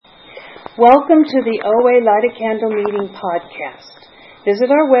Welcome to the OA Light a Candle Meeting podcast.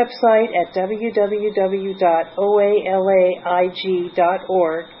 Visit our website at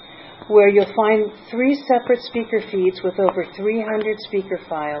www.oalaig.org, where you'll find 3 separate speaker feeds with over 300 speaker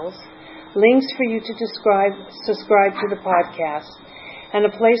files, links for you to subscribe to the podcast, and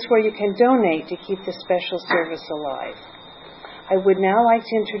a place where you can donate to keep the special service alive. I would now like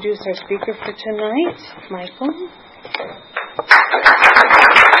to introduce our speaker for tonight, Michael. Thank you.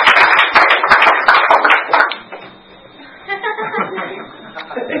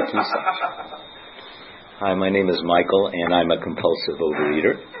 Hi, my name is Michael, and I'm a compulsive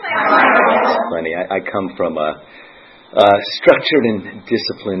overeater. It's funny. I come from a structured and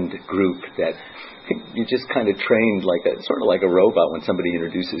disciplined group that you just kind of trained sort of like a robot. When somebody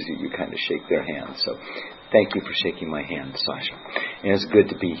introduces you, you kind of shake their hand. So, thank you for shaking my hand, Sasha. And it's good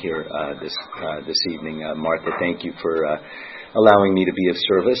to be here this evening, Martha. Thank you for allowing me to be of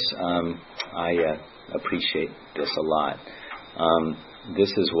service. I appreciate this a lot.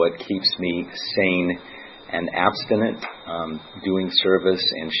 This is what keeps me sane and abstinent, doing service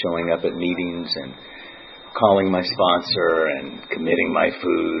and showing up at meetings and calling my sponsor and committing my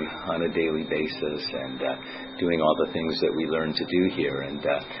food on a daily basis and doing all the things that we learn to do here. And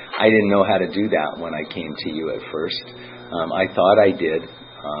I didn't know how to do that when I came to you at first. I thought I did.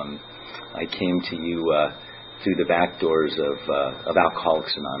 I came to you through the back doors of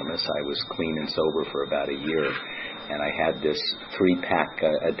Alcoholics Anonymous. I was clean and sober for about a year, and I had this 3-pack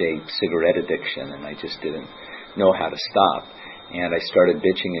a day cigarette addiction, and I just didn't know how to stop. And I started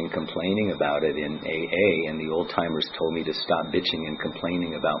bitching and complaining about it in AA, and the old-timers told me to stop bitching and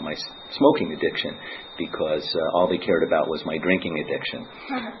complaining about my smoking addiction because all they cared about was my drinking addiction.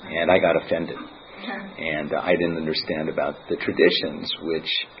 And I got offended. And I didn't understand about the traditions, which,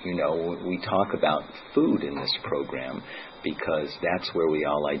 we talk about food in this program because that's where we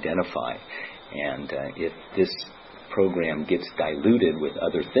all identify. And if this program gets diluted with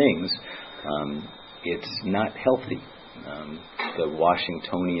other things, it's not healthy. The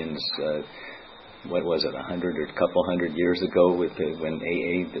Washingtonians, what was it, 100 or a couple hundred years ago when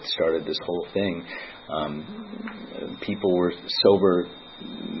AA that started this whole thing, people were sober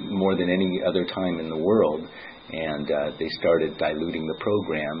more than any other time in the world, and they started diluting the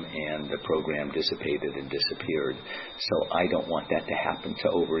program, and the program dissipated and disappeared. So I don't want that to happen to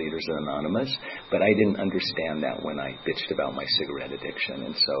Overeaters Anonymous, but I didn't understand that when I bitched about my cigarette addiction.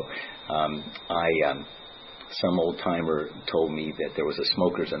 And so some old-timer told me that there was a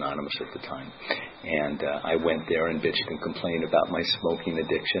Smokers Anonymous at the time, and I went there and bitched and complained about my smoking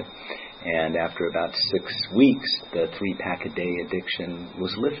addiction. And after about 6 weeks, the 3-pack a day addiction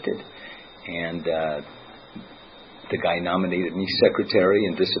was lifted, and the guy nominated me secretary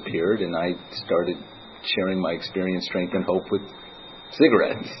and disappeared, and I started sharing my experience, strength, and hope with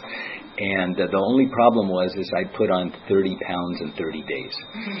cigarettes. And the only problem was I put on 30 pounds in 30 days.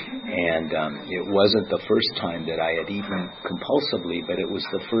 And it wasn't the first time that I had eaten compulsively, but it was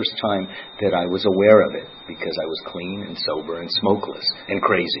the first time that I was aware of it because I was clean and sober and smokeless and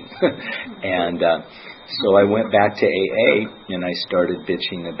crazy. And so I went back to AA and I started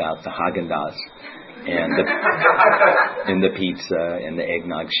bitching about the Haagen-Dazs and the pizza and the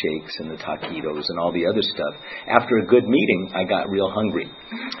eggnog shakes and the taquitos and all the other stuff. After a good meeting, I got real hungry,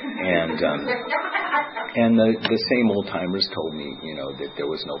 and the same old timers told me, that there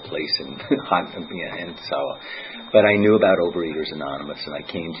was no place in and so. But I knew about Overeaters Anonymous, and I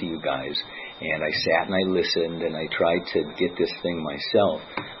came to you guys, and I sat and I listened, and I tried to get this thing myself.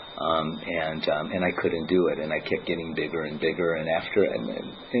 And I couldn't do it, and I kept getting bigger and bigger. And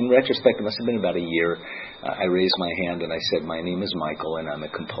in retrospect, it must have been about a year. I raised my hand and I said, "My name is Michael, and I'm a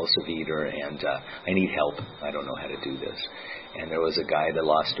compulsive eater, and I need help. I don't know how to do this." And there was a guy that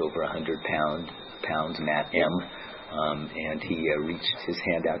lost over 100 pounds, Matt M. And he reached his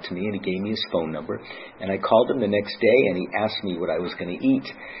hand out to me, and he gave me his phone number. And I called him the next day, and he asked me what I was going to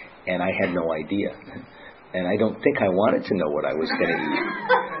eat, and I had no idea. And I don't think I wanted to know what I was going to eat.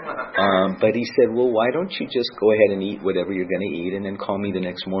 But he said, "Well, why don't you just go ahead and eat whatever you're going to eat and then call me the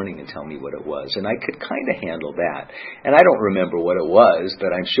next morning and tell me what it was." And I could kind of handle that. And I don't remember what it was,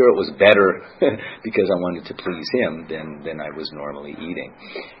 but I'm sure it was better because I wanted to please him than I was normally eating.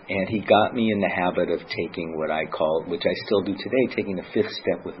 And he got me in the habit of taking what I call, which I still do today, taking the 5th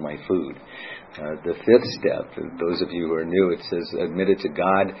step with my food. The 5th step, those of you who are new, it says, admitted to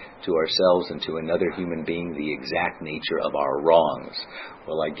God, to ourselves, and to another human being the exact nature of our wrongs.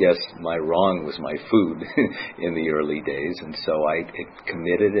 Well, I guess my wrong was my food in the early days, and so I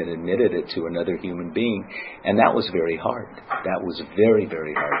committed and admitted it to another human being, and that was very hard. That was very,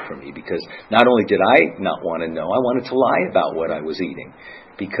 very hard for me, because not only did I not want to know, I wanted to lie about what I was eating.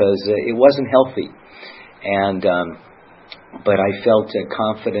 because it wasn't healthy. And but I felt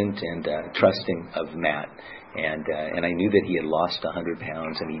confident and trusting of Matt. And I knew that he had lost 100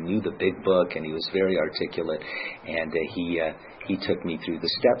 pounds, and he knew the big book, and he was very articulate, and he took me through the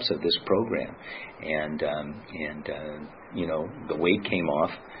steps of this program, and the weight came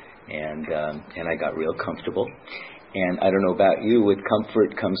off, and I got real comfortable. And I don't know about you, with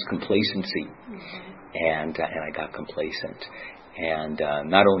comfort comes complacency, and I got complacent. And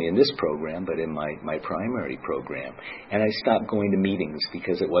not only in this program, but in my primary program. And I stopped going to meetings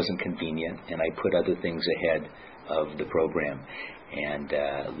because it wasn't convenient, and I put other things ahead of the program. And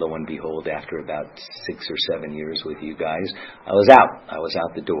lo and behold, after about 6 or 7 years with you guys, I was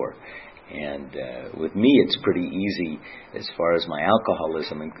out the door. And with me, it's pretty easy as far as my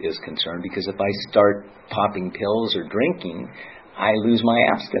alcoholism is concerned, because if I start popping pills or drinking, I lose my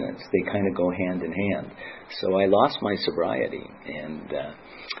abstinence. They kind of go hand in hand. So I lost my sobriety, and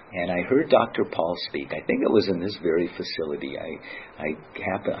I heard Dr. Paul speak. I think it was in this very facility.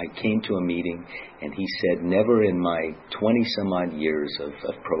 I came to a meeting, and he said, never in my 20-some-odd years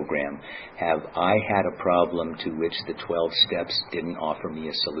of program have I had a problem to which the 12 steps didn't offer me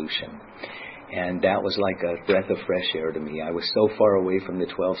a solution. And that was like a breath of fresh air to me. I was so far away from the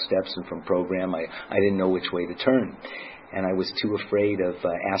 12 steps and from program, I didn't know which way to turn. And I was too afraid of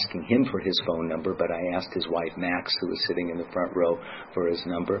asking him for his phone number, but I asked his wife, Max, who was sitting in the front row, for his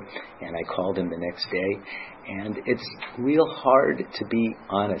number, and I called him the next day. And it's real hard to be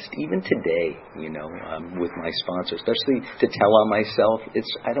honest, even today, with my sponsor, especially to tell on myself.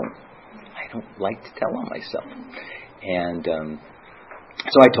 I don't like to tell on myself. And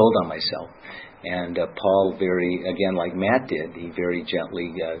so I told on myself. And Paul, again, like Matt did, he very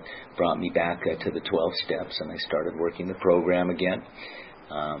gently brought me back to the 12 steps, and I started working the program again.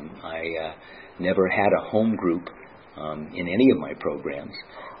 I never had a home group in any of my programs,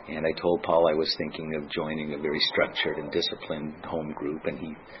 and I told Paul I was thinking of joining a very structured and disciplined home group, and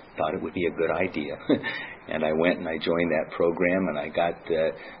he thought it would be a good idea. And I went and I joined that program, and I got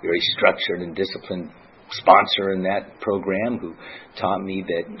very structured and disciplined sponsor in that program who taught me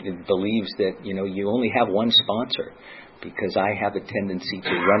that believes that you only have one sponsor, because I have a tendency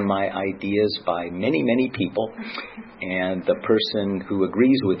to run my ideas by many people, and the person who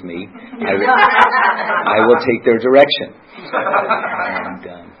agrees with me, I will take their direction.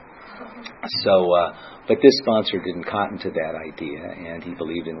 And but this sponsor didn't cotton to that idea, and he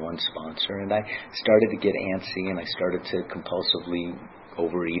believed in one sponsor, and I started to get antsy, and I started to compulsively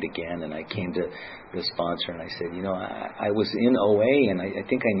overeat again, and I came to the sponsor and I said, I was in OA, and I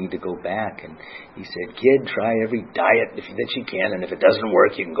think I need to go back. And he said, kid, try every diet that you can, and if it doesn't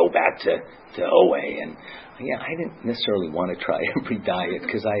work, you can go back to OA. And I didn't necessarily want to try every diet,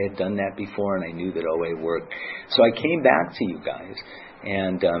 because I had done that before and I knew that OA worked. So I came back to you guys,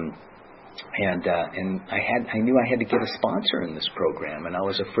 and I knew I had to get a sponsor in this program, and I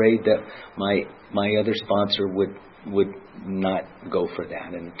was afraid that my other sponsor would not go for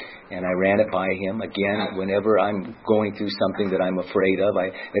that, and I ran it by him. Again, whenever I'm going through something that I'm afraid of,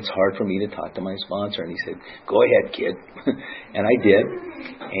 it's hard for me to talk to my sponsor, and he said, go ahead, kid. And I did.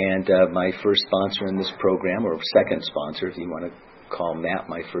 And my first sponsor in this program, or second sponsor, if you want to call Matt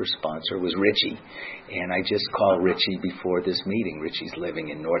my first sponsor, was Richie. And I just called Richie before this meeting. Richie's living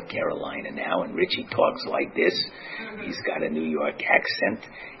in North Carolina now, and Richie talks like this. He's got a New York accent,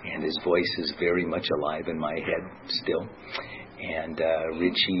 and his voice is very much alive in my head still. And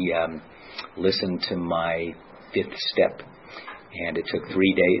Richie listened to my 5th step, and it took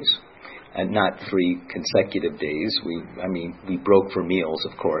 3 days. And not 3 consecutive days. We broke for meals,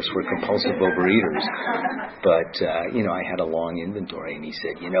 of course. We're compulsive overeaters. But, I had a long inventory. And he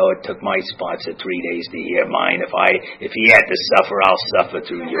said, it took my sponsor 3 days to hear mine. If he had to suffer, I'll suffer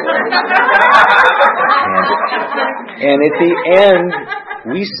through yours. and at the end,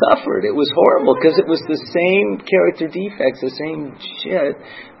 we suffered. It was horrible, because it was the same character defects, the same shit,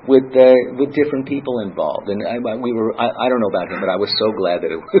 with different people involved. And I don't know about him, but I was so glad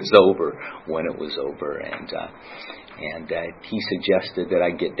that it was over when it was over. And he suggested that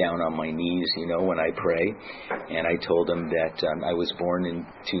I get down on my knees, when I pray. And I told him that I was born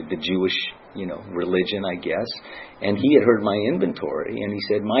into the Jewish, religion, I guess. And he had heard my inventory, and he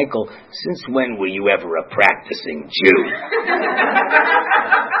said, Michael, since when were you ever a practicing Jew?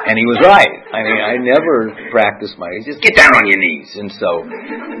 And he was right. I never practiced just get down on your knees. And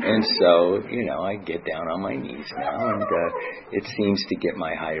so, I get down on my knees now, and it seems to get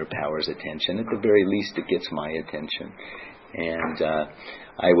my higher power's attention. At the very least, it gets my attention. And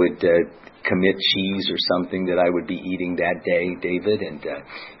I would commit cheese or something that I would be eating that day, David, and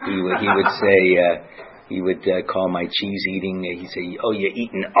he would say, he would call my cheese eating. He'd say, "Oh, you're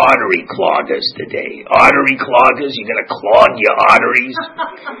eating artery cloggers today. Artery cloggers? You're going to clog your arteries?"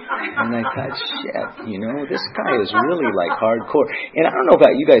 And I thought, shit, this guy is really like hardcore. And I don't know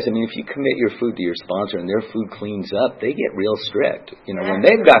about you guys. I mean, if you commit your food to your sponsor and their food cleans up, they get real strict. When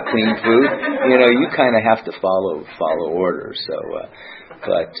they've got clean food, you kind of have to follow orders.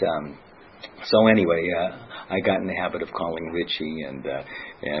 So anyway, I got in the habit of calling Richie, and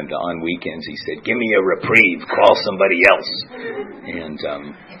on weekends he said, "Give me a reprieve, call somebody else." And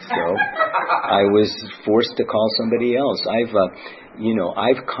so I was forced to call somebody else. I've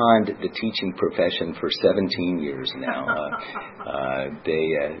conned the teaching profession for 17 years now.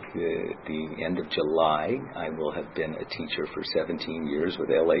 The end of July, I will have been a teacher for 17 years with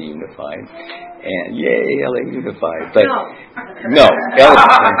LA Unified. And yay, LA Unified. But no,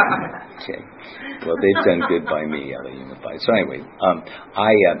 okay. Well, they've done good by me, LA Unified. So anyway,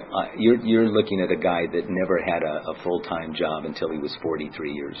 you're looking at a guy that never had a full-time job until he was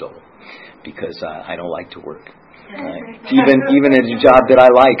 43 years old, because I don't like to work. Even at a job that I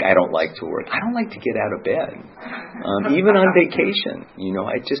like, I don't like to work. I don't like to get out of bed. Even on vacation,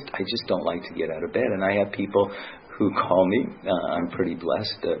 I just don't like to get out of bed. And I have people who call me. I'm pretty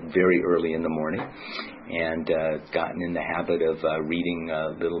blessed, very early in the morning, and gotten in the habit of reading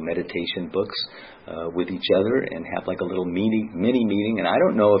little meditation books with each other, and have like a little mini meeting. And I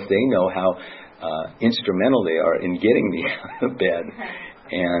don't know if they know how instrumental they are in getting me out of bed.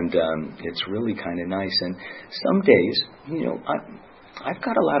 And it's really kind of nice. And some days, I've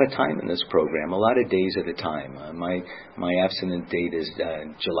got a lot of time in this program, a lot of days at a time. My abstinent date is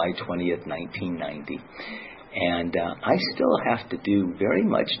July 20th, 1990. And I still have to do very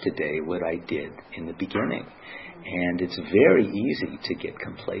much today what I did in the beginning. And it's very easy to get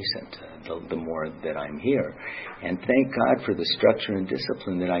complacent the more that I'm here. And thank God for the structure and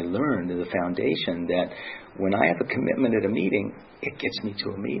discipline that I learned in the foundation, that when I have a commitment at a meeting, it gets me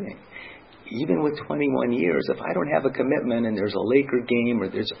to a meeting. Even with 21 years, if I don't have a commitment and there's a Laker game, or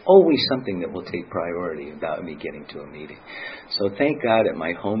there's always something that will take priority about me getting to a meeting. So thank God at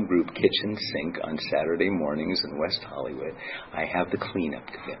my home group kitchen sink on Saturday mornings in West Hollywood, I have the cleanup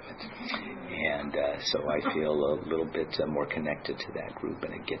commitment. And so I feel a little bit more connected to that group,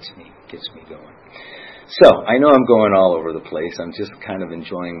 and it gets me going. So I know I'm going all over the place. I'm just kind of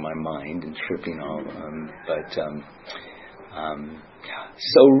enjoying my mind and tripping all.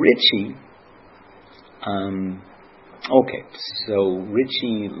 So Richie. So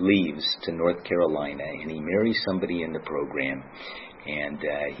Richie leaves to North Carolina, and he marries somebody in the program, and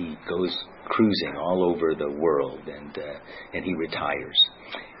he goes cruising all over the world, and he retires.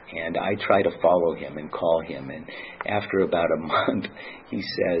 And I try to follow him and call him, and after about a month, he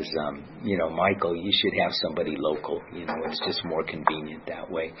says, Michael, you should have somebody local. It's just more convenient that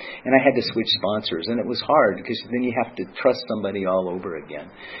way. And I had to switch sponsors, and it was hard, because then you have to trust somebody all over again.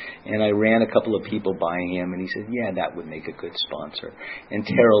 And I ran a couple of people by him, and he said, yeah, that would make a good sponsor. And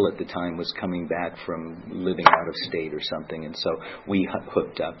Terrell at the time was coming back from living out of state or something, and so we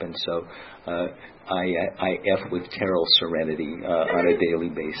hooked up. And so I F with Terrell's serenity on a daily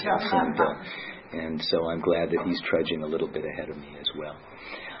basis. And so I'm glad that he's trudging a little bit ahead of me as well.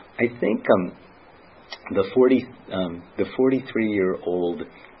 I think the 43-year-old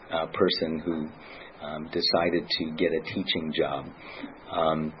person who decided to get a teaching job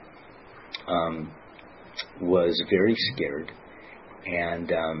was very scared,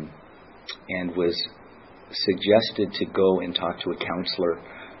 and was suggested to go and talk to a counselor.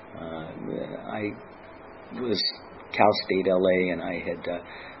 I was Cal State LA, and I had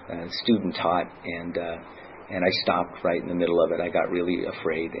student taught, and I stopped right in the middle of it. I got really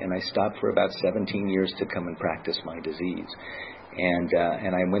afraid, and I stopped for about 17 years to come and practice my disease. And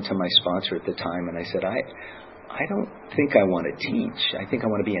I went to my sponsor at the time, and I said, I don't think I want to teach. I think I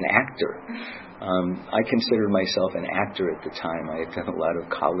want to be an actor. I considered myself an actor at the time. I had done a lot of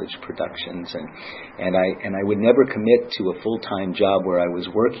college productions, and I would never commit to a full-time job where I was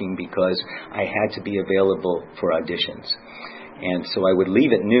working, because I had to be available for auditions. And so I would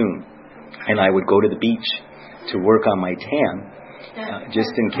leave at noon, and I would go to the beach to work on my tan,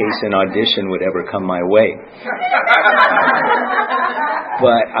 just in case an audition would ever come my way.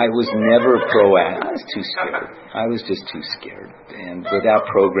 But I was never proactive. I was too scared. I was just too scared. And without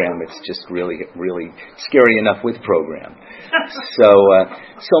program, it's just really, really scary enough with program. So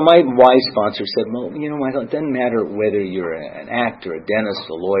my wise sponsor said, well, Michael, it doesn't matter whether you're an actor, a dentist,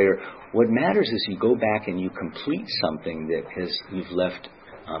 a lawyer. What matters is you go back and you complete something that you've left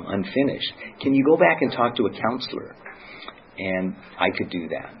unfinished. Can you go back and talk to a counselor? And I could do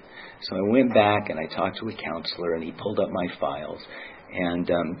that. So I went back and I talked to a counselor, and he pulled up my files. And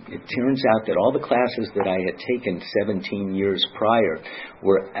it turns out that all the classes that I had taken 17 years prior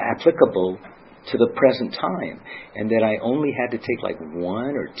were applicable to the present time, and that I only had to take like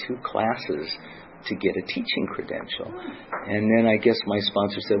 1 or 2 classes to get a teaching credential. And then I guess my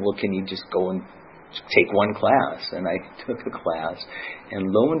sponsor said, well, can you just go and take 1 class? And I took a class,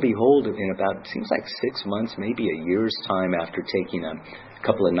 and lo and behold, in about, seems like 6 months, maybe a year's time after taking a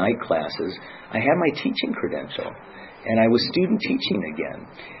couple of night classes, I had my teaching credential, and I was student teaching again.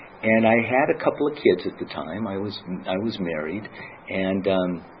 And I had a couple of kids at the time. I was married, and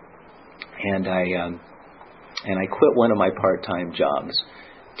I quit one of my part-time jobs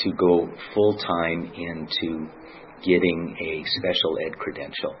to go full-time into getting a special ed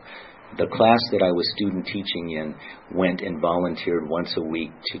credential. The class that I was student teaching in went and volunteered once a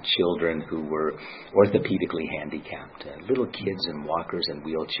week to children who were orthopedically handicapped, little kids in walkers and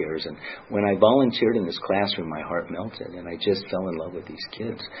wheelchairs. And when I volunteered in this classroom, my heart melted, and I just fell in love with these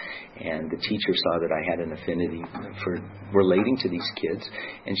kids. And the teacher saw that I had an affinity for relating to these kids,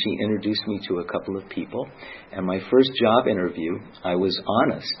 and she introduced me to a couple of people. And my first job interview, I was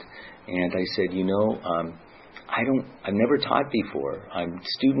honest, and I said, I've never taught before. I'm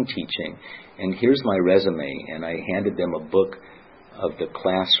student teaching, and here's my resume. And I handed them a book of the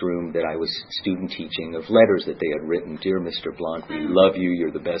classroom that I was student teaching, of letters that they had written. Dear Mr. Blanc, we love you.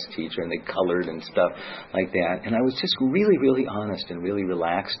 You're the best teacher. And they colored and stuff like that. And I was just really, really honest and really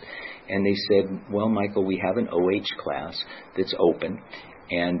relaxed. And they said, well, Michael, we have an OH class that's open.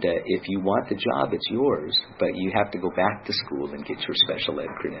 And if you want the job, it's yours, but you have to go back to school and get your special ed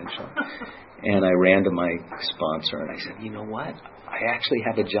credential. And I ran to my sponsor and I said, you know what? I actually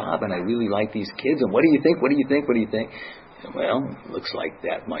have a job and I really like these kids. And what do you think? What do you think? What do you think? Said, well, looks like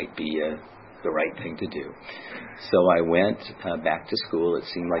that might be the right thing to do. So I went back to school. It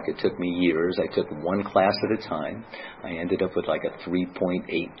seemed like it took me years. I took 1 class at a time. I ended up with like a 3.8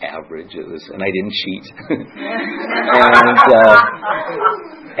 average. And I didn't cheat.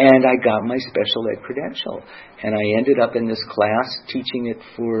 And I got my special ed credential. And I ended up in this class teaching it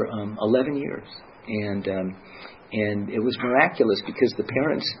for 11 years. And it was miraculous because the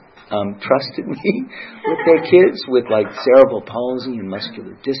parents trusted me with their kids with like cerebral palsy and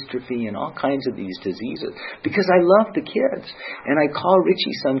muscular dystrophy and all kinds of these diseases, because I love the kids. And I call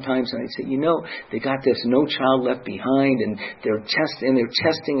Richie sometimes and I say, they got this No Child Left Behind, and they're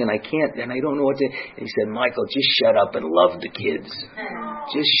testing and I don't know what to. And he said, Michael, just shut up and love the kids.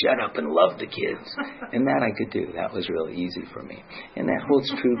 Just shut up and love the kids. And that I could do. That was really easy for me. And that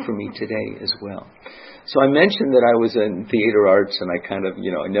holds true for me today as well. So I mentioned that I was in theater arts, and I kind of,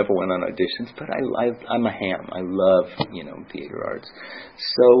 I never went on auditions, but I'm a ham. I love, theater arts.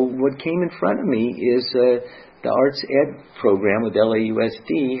 So what came in front of me is the Arts Ed program with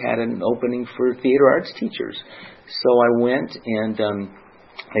LAUSD had an opening for theater arts teachers. So I went and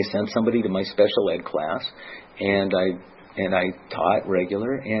I sent somebody to my special ed class, and I taught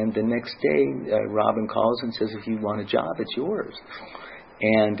regular. And the next day, Robin calls and says, if you want a job, it's yours.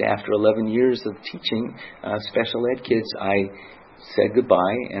 And after 11 years of teaching special ed kids, I said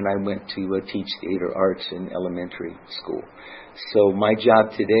goodbye, and I went to teach theater arts in elementary school. So my job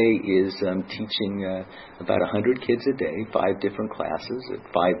today is teaching about 100 kids a day, 5 different classes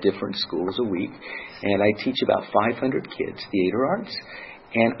at 5 different schools a week. And I teach about 500 kids theater arts.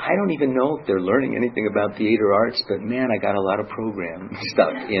 And I don't even know if they're learning anything about theater arts, but man, I got a lot of program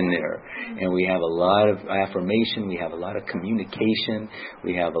stuff in there. And we have a lot of affirmation, we have a lot of communication,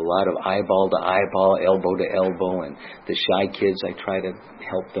 we have a lot of eyeball to eyeball, elbow to elbow, and the shy kids, I try to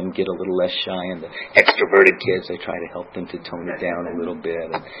help them get a little less shy, and the extroverted kids, I try to help them to tone it down a little bit.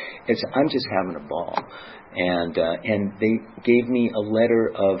 And I'm just having a ball. And they gave me a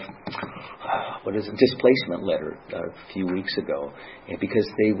letter of displacement letter a few weeks ago, because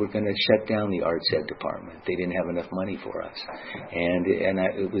they were going to shut down the Arts Ed department. They didn't have enough money for us, and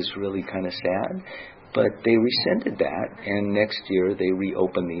it was really kind of sad. But they rescinded that, and next year they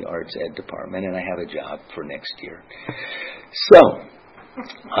reopened the Arts Ed department, and I have a job for next year. So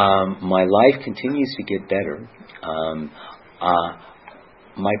my life continues to get better.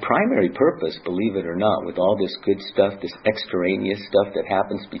 My primary purpose, believe it or not, with all this good stuff, this extraneous stuff that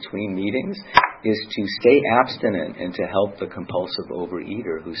happens between meetings, is to stay abstinent and to help the compulsive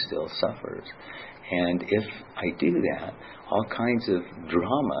overeater who still suffers. And if I do that, all kinds of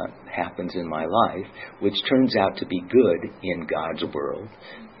drama happens in my life, which turns out to be good in God's world.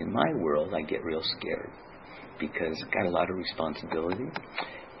 In my world, I get real scared because I've got a lot of responsibility.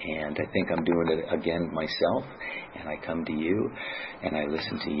 And I think I'm doing it again myself. And I come to you, and I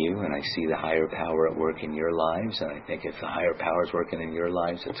listen to you, and I see the higher power at work in your lives. And I think if the higher power is working in your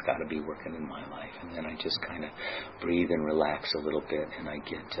lives, it's got to be working in my life. And then I just kind of breathe and relax a little bit, and I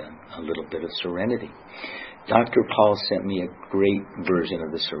get a little bit of serenity. Dr. Paul sent me a great version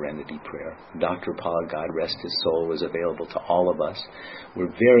of the Serenity Prayer. Dr. Paul, God rest his soul, was available to all of us.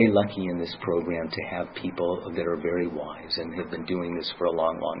 We're very lucky in this program to have people that are very wise and have been doing this for a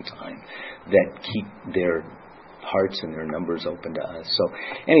long, long time, that keep their hearts and their numbers open to us. So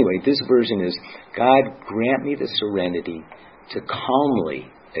anyway, this version is, God, grant me the serenity to calmly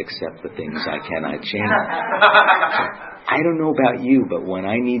accept the things I cannot change. I don't know about you, but when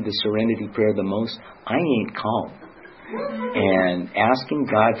I need the Serenity Prayer the most, I ain't calm. And asking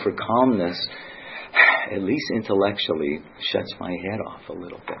God for calmness, at least intellectually, shuts my head off a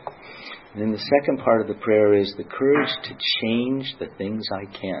little bit. And then the second part of the prayer is the courage to change the things I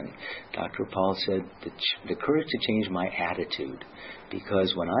can. Dr. Paul said the courage to change my attitude.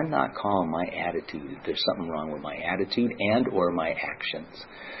 Because when I'm not calm, my attitude, there's something wrong with my attitude and or my actions.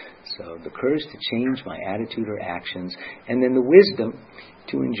 So the courage to change my attitude or actions, and then the wisdom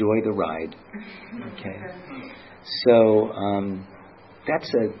to enjoy the ride. Okay. So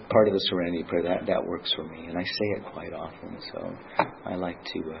that's a part of the Serenity Prayer that works for me, and I say it quite often. So I like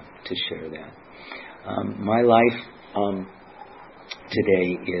to share that. My life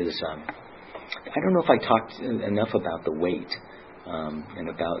today is I don't know if I talked enough about the weight and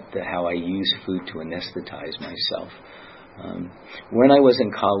about how I use food to anesthetize myself. When I was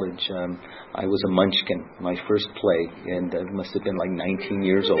in college, I was a munchkin, my first play, and I must have been like 19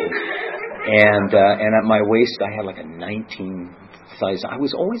 years old. And at my waist, I had like a 19 size. I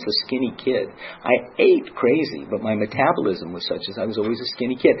was always a skinny kid. I ate crazy, but my metabolism was such as I was always a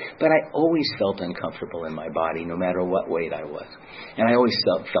skinny kid. But I always felt uncomfortable in my body, no matter what weight I was. And I always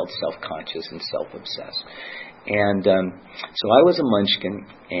felt self-conscious and self-obsessed. And so I was a munchkin,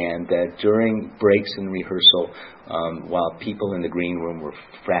 and during breaks in rehearsal, while people in the green room were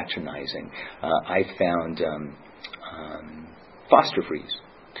fraternizing, I found Foster Freeze.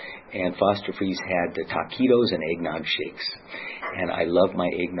 And Foster Freeze had the taquitos and eggnog shakes. And I love my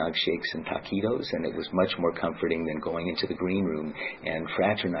eggnog shakes and taquitos, and it was much more comforting than going into the green room and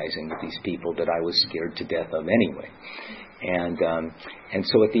fraternizing with these people that I was scared to death of anyway. And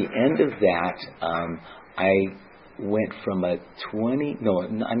so at the end of that, I went from a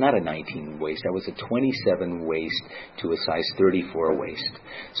 19 waist. I was a 27 waist to a size 34 waist.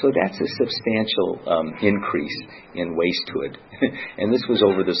 So that's a substantial increase in waisthood. And this was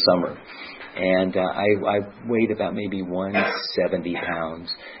over the summer. And I weighed about maybe 170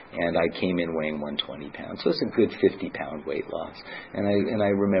 pounds, and I came in weighing 120 pounds. So it's a good 50-pound weight loss. And I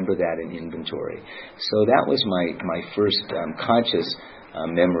remember that in inventory. So that was my first conscious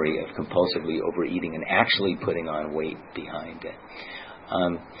memory of compulsively overeating and actually putting on weight behind it.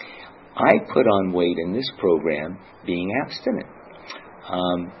 I put on weight in this program being abstinent.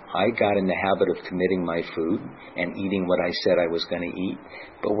 I got in the habit of committing my food and eating what I said I was going to eat.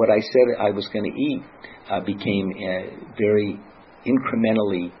 But what I said I was going to eat became very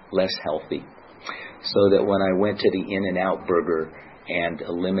incrementally less healthy. So that when I went to the In-N-Out burger and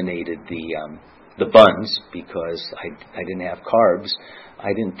eliminated the buns because I didn't have carbs,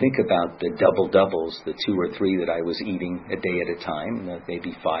 I didn't think about the doubles, the 2 or 3 that I was eating a day at a time,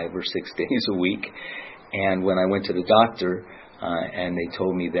 maybe 5 or 6 days a week. And when I went to the doctor and they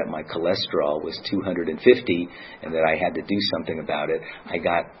told me that my cholesterol was 250 and that I had to do something about it, I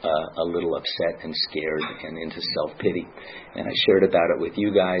got a little upset and scared and into self-pity. And I shared about it with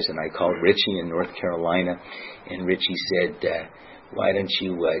you guys, and I called Richie in North Carolina, and Richie said, why don't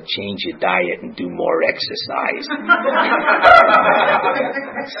you change your diet and do more exercise?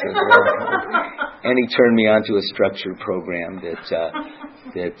 And he turned me on to a structured program that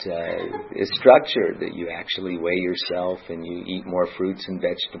is structured, that you actually weigh yourself and you eat more fruits and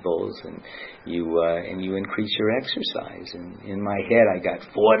vegetables and you increase your exercise. And in my head, I got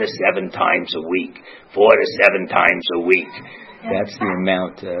 4 to 7 times a week. 4 to 7 times a week. That's the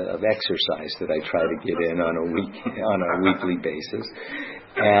amount of exercise that I try to get in on a weekly basis.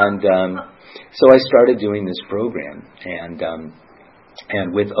 And so I started doing this program,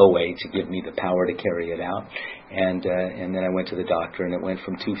 and with OA to give me the power to carry it out. And then I went to the doctor, and it went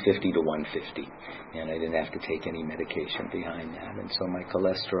from 250 to 150, and I didn't have to take any medication behind that. And so my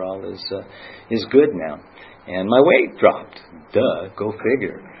cholesterol is good now, and my weight dropped. Duh, go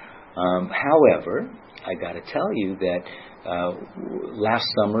figure. However, I got to tell you that last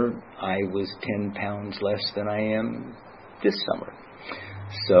summer I was 10 pounds less than I am this summer.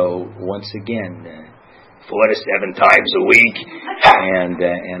 So once again, 4 to 7 times a week,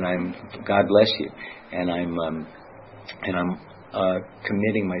 and I'm, God bless you, and I'm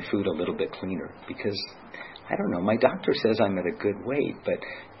committing my food a little bit cleaner because, I don't know, my doctor says I'm at a good weight, but,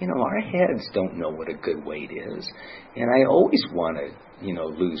 our heads don't know what a good weight is. And I always want to,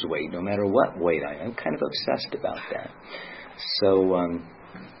 lose weight, no matter what weight I am. I'm kind of obsessed about that. So,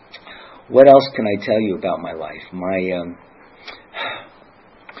 what else can I tell you about my life?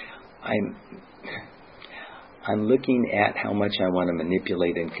 I'm looking at how much I want to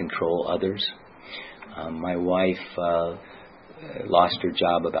manipulate and control others. My wife lost her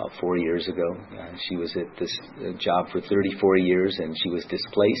job about 4 years ago. She was at this job for 34 years, and she was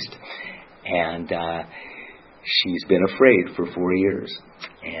displaced. And she's been afraid for 4 years,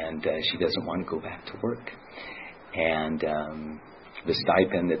 and she doesn't want to go back to work. And the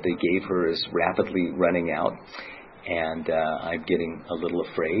stipend that they gave her is rapidly running out, and I'm getting a little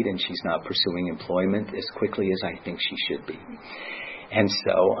afraid, and she's not pursuing employment as quickly as I think she should be. And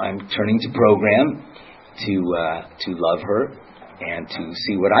so I'm turning to program to love her and to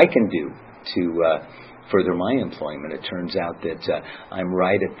see what I can do to further my employment. It turns out that I'm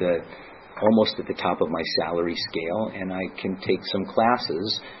right at almost at the top of my salary scale, and I can take some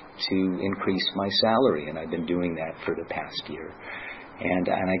classes to increase my salary, and I've been doing that for the past year. And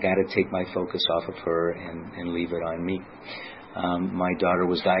I got to take my focus off of her and leave it on me. My daughter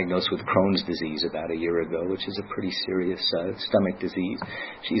was diagnosed with Crohn's disease about a year ago, which is a pretty serious stomach disease.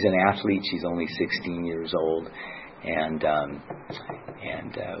 She's an athlete. She's only 16 years old. And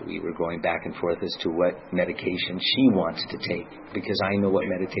we were going back and forth as to what medication she wants to take, because I know what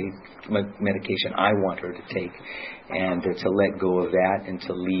medication I want her to take, and to let go of that and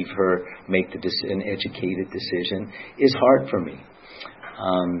to leave her make an educated decision is hard for me.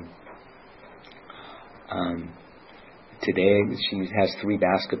 Today she has 3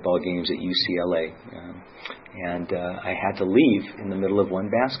 basketball games at UCLA. And I had to leave in the middle of one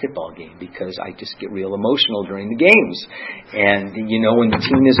basketball game because I just get real emotional during the games. And, when the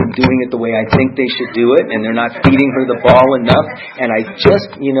team isn't doing it the way I think they should do it, and they're not feeding her the ball enough, and I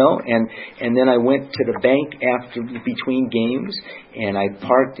just, and then I went to the bank between games, and I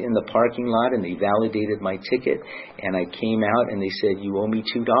parked in the parking lot, and they validated my ticket, and I came out, and they said, "You owe me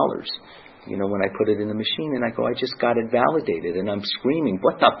 $2. When I put it in the machine, and I go, "I just got it validated," and I'm screaming,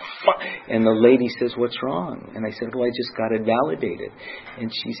 "What the fuck?" And the lady says, "What's wrong?" And I said, "Well, I just got it validated."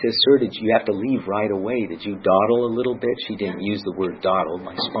 And she says, "Sir, did you have to leave right away? Did you dawdle a little bit?" She didn't use the word dawdle.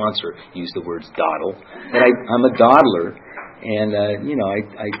 My sponsor used the words dawdle. But I'm a dawdler, and,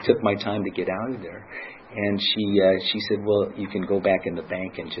 I took my time to get out of there. And she said, "Well, you can go back in the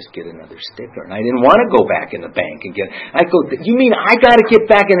bank and just get another sticker." And I didn't want to go back in the bank and I go, "You mean I got to get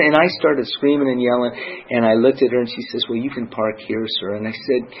back in?" And I started screaming and yelling. And I looked at her and she says, "Well, you can park here, sir." And I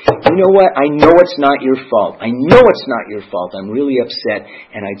said, "You know what? I know it's not your fault. I know it's not your fault. I'm really upset.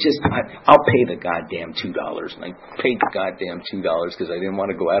 And I'll pay the goddamn $2. And I paid the goddamn $2 because I didn't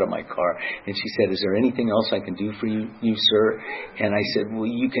want to go out of my car. And she said, "Is there anything else I can do for you, sir?" And I said, "Well,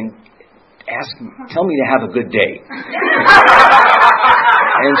 you can tell me to have a good day."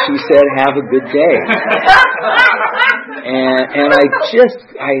 And she said, "Have a good day." And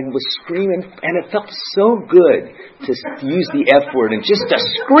I was screaming, and it felt so good to use the F word and just to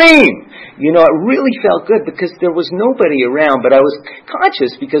scream. It really felt good because there was nobody around, but I was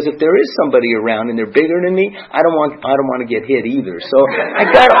conscious because if there is somebody around and they're bigger than me, I don't want to get hit either. So I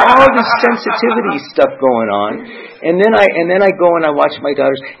got all this sensitivity stuff going on. And then I go and I watch my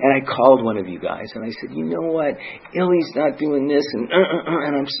daughters, and I called one of you guys, and I said, "You know what? Illy's not doing this, and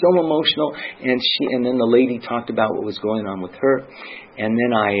I'm so emotional." And then the lady talked about what was going on with her, and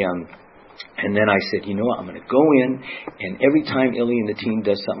then I said, "You know what? I'm going to go in, and every time Illy and the team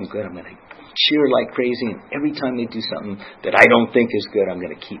does something good, I'm going to cheer like crazy, and every time they do something that I don't think is good, I'm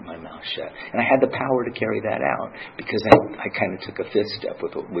going to keep my mouth shut." And I had the power to carry that out because I kind of took a fifth step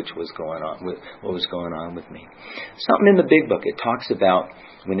with what was going on with me. Something in the Big Book, it talks about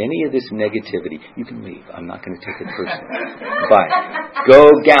when any of this negativity, you can leave. I'm not going to take it personally. But go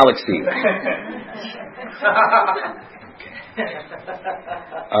Galaxy. Okay.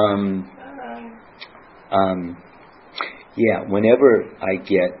 Whenever I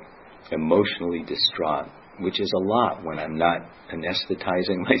get emotionally distraught, which is a lot when I'm not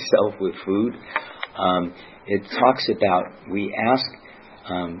anesthetizing myself with food, it talks about we ask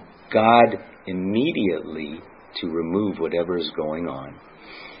God immediately to remove whatever is going on.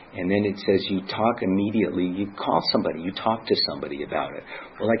 And then it says you talk immediately, you call somebody, you talk to somebody about it.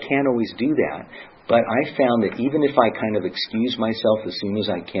 Well, I can't always do that, but I found that even if I kind of excuse myself as soon as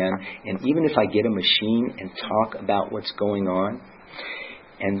I can, and even if I get a machine and talk about what's going on,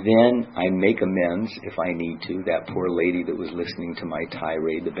 And then I make amends if I need to. That poor lady that was listening to my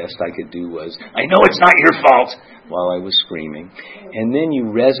tirade, the best I could do was, I know it's not your fault, while I was screaming. And then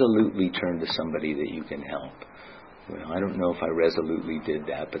you resolutely turn to somebody that you can help. Well, I don't know if I resolutely did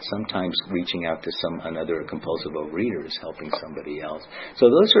that, but sometimes reaching out to another compulsive overeater is helping somebody else. So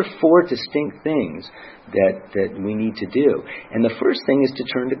those are 4 distinct things that we need to do. And the first thing is to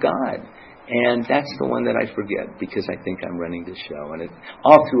turn to God. And that's the one that I forget because I think I'm running the show. And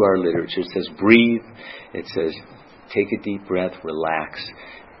all through our literature it says breathe. It says take a deep breath, relax.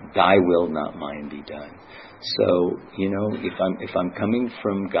 Thy will, not mine, be done. So, if I'm coming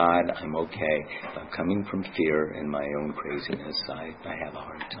from God, I'm okay. If I'm coming from fear and my own craziness, I have a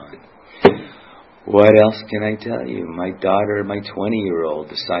hard time. What else can I tell you? My daughter, my 20-year-old,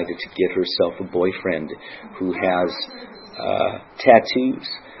 decided to get herself a boyfriend who has tattoos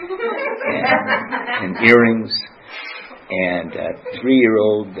and earrings and a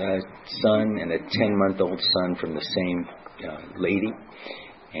 3-year-old son and a 10-month-old son from the same lady,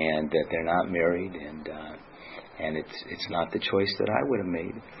 and that they're not married, and it's not the choice that I would have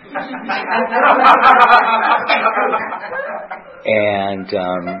made. And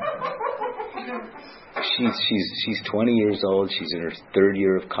she's 20 years old. She's in her 3rd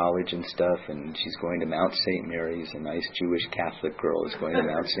year of college and stuff, and she's going to Mount St. Mary's. A nice Jewish Catholic girl is going to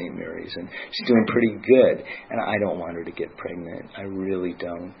Mount St. Mary's, and she's doing pretty good. And I don't want her to get pregnant. I really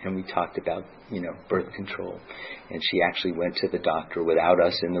don't. And we talked about, birth control. And she actually went to the doctor without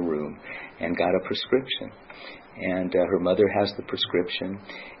us in the room and got a prescription. And her mother has the prescription.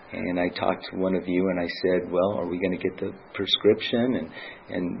 And I talked to one of you and I said, well, are we going to get the prescription?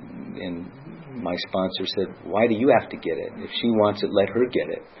 And my sponsor said, why do you have to get it? If she wants it, let her get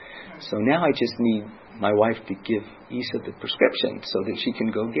it. So now I just need my wife to give Isa the prescription so that she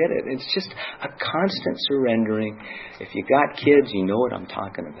can go get it. It's just a constant surrendering. If you got kids, you know what I'm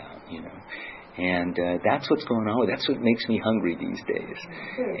talking about, And that's what's going on. That's what makes me hungry these days.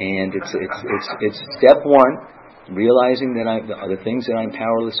 And it's step 1. Realizing that the things that I'm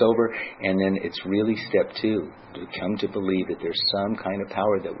powerless over, and then it's really step 2, to come to believe that there's some kind of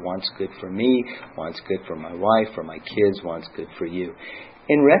power that wants good for me, wants good for my wife, for my kids, wants good for you.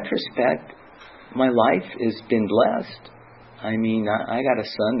 In retrospect, my life has been blessed. I mean, I got a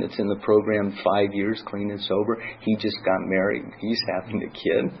son that's in the program 5 years, clean and sober. He just got married. He's having a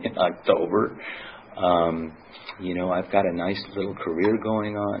kid in October. I've got a nice little career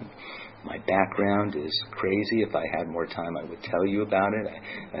going on. My background is crazy. If I had more time, I would tell you about it.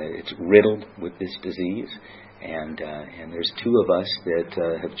 It's riddled with this disease, and there's 2 of us that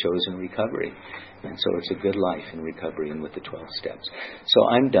have chosen recovery, and so it's a good life in recovery and with the 12 steps. So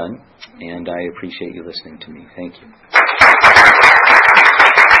I'm done, and I appreciate you listening to me. Thank you.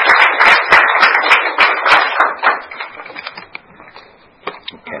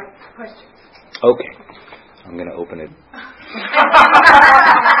 Okay. I'm going to open it.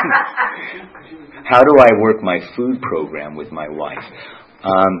 How do I work my food program with my wife?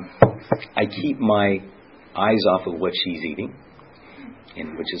 I keep my eyes off of what she's eating,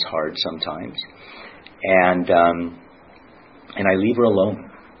 which is hard sometimes, and I leave her alone,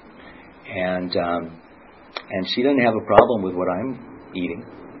 and she doesn't have a problem with what I'm eating,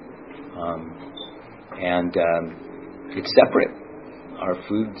 and it's separate. Our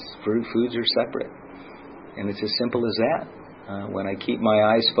foods are separate. And it's as simple as that. When I keep my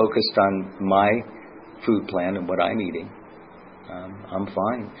eyes focused on my food plan and what I'm eating, I'm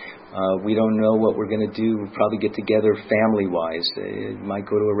fine. We don't know what we're going to do. We'll probably get together family-wise. Might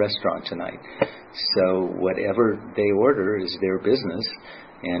go to a restaurant tonight. So whatever they order is their business.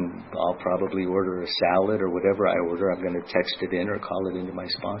 And I'll probably order a salad or whatever I order. I'm going to text it in or call it into my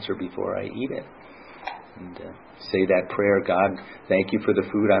sponsor before I eat it. And say that prayer, God, thank you for the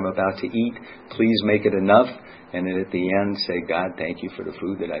food I'm about to eat. Please make it enough. And then at the end, say, God, thank you for the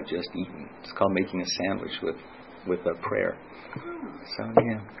food that I've just eaten. It's called making a sandwich with a prayer. So,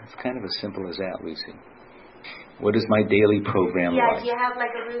 yeah, it's kind of as simple as that, Lucy. What is my daily program like? Do you have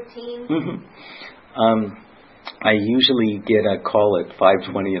like a routine? Mm-hmm. I usually get a call at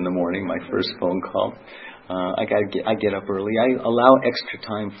 5:20 in the morning, my first phone call. I get up early. I allow extra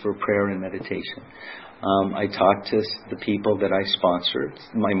time for prayer and meditation. I talk to the people that I sponsor,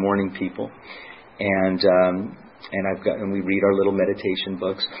 my morning people, and we read our little meditation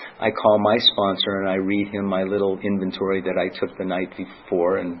books. I call my sponsor and I read him my little inventory that I took the night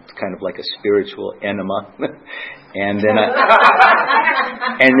before, and it's kind of like a spiritual enema. and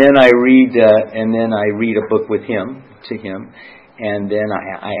then I read a book with him, and then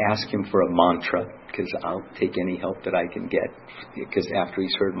I ask him for a mantra, because I'll take any help that I can get, because after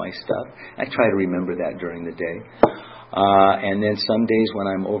he's heard my stuff, I try to remember that during the day. And then some days when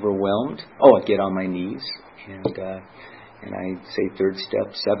I'm overwhelmed, I get on my knees and I say third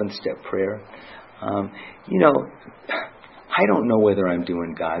step, seventh step prayer. I don't know whether I'm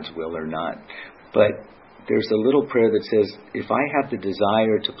doing God's will or not, but there's a little prayer that says, if I have the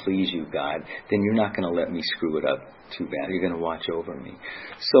desire to please you, God, then you're not going to let me screw it up too bad. You're going to watch over me.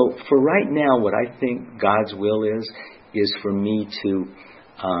 So for right now, what I think God's will is for me to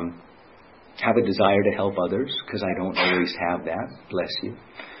have a desire to help others, because I don't always have that. Bless you.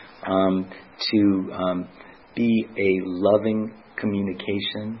 To be a loving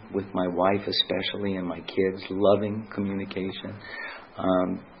communication with my wife especially and my kids, loving communication.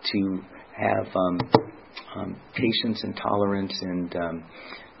 To have patience and tolerance and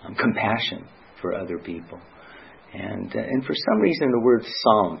compassion for other people. And for some reason the word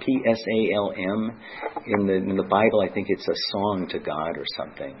psalm, P-S-A-L-M, in the Bible, I think it's a song to God or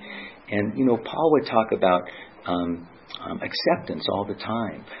something. And, Paul would talk about acceptance all the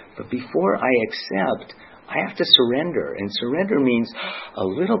time. But before I accept, I have to surrender. And surrender means a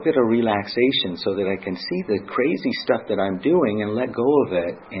little bit of relaxation so that I can see the crazy stuff that I'm doing and let go of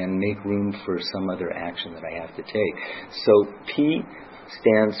it and make room for some other action that I have to take. So P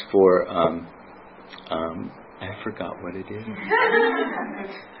stands for... I forgot what it is.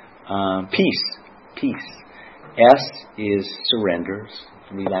 Peace. S is surrender,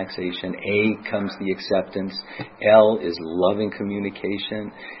 relaxation. A comes the acceptance. L is loving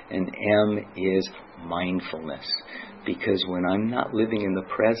communication. And M is mindfulness. Because when I'm not living in the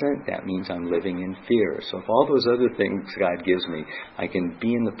present, that means I'm living in fear. So if all those other things God gives me, I can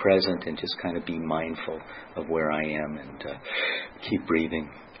be in the present and just kind of be mindful of where I am and keep breathing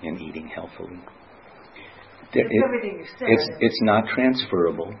and eating healthily. It's not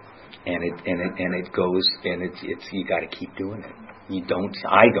transferable, and it goes, and it's you got to keep doing it.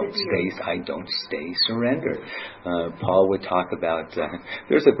 I don't stay surrendered. Paul would talk about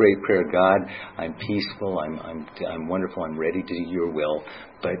there's a great prayer. God, I'm peaceful, I'm wonderful, I'm ready to do your will.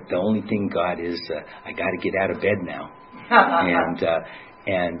 But the only thing, God, is I got to get out of bed now.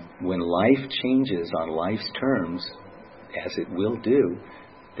 And when life changes on life's terms, as it will do,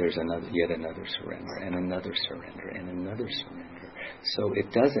 there's yet another surrender, and another surrender, and another surrender. So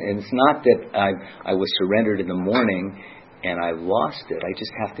it doesn't, and it's not that I was surrendered in the morning and I lost it. I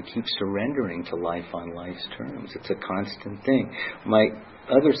just have to keep surrendering to life on life's terms. It's a constant thing. My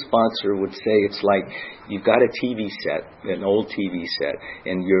other sponsor would say it's like you've got a TV set, an old TV set,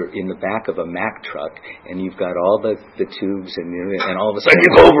 and you're in the back of a Mack truck, and you've got all the tubes, and all of a sudden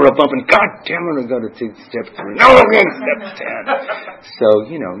you go over a bump, and God damn it, I'm going to step 3. No, I'm going to step 10. So,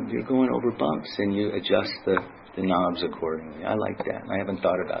 you're going over bumps, and you adjust the knobs accordingly. I like that. I haven't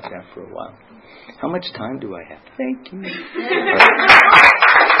thought about that for a while. How much time do I have? Thank you.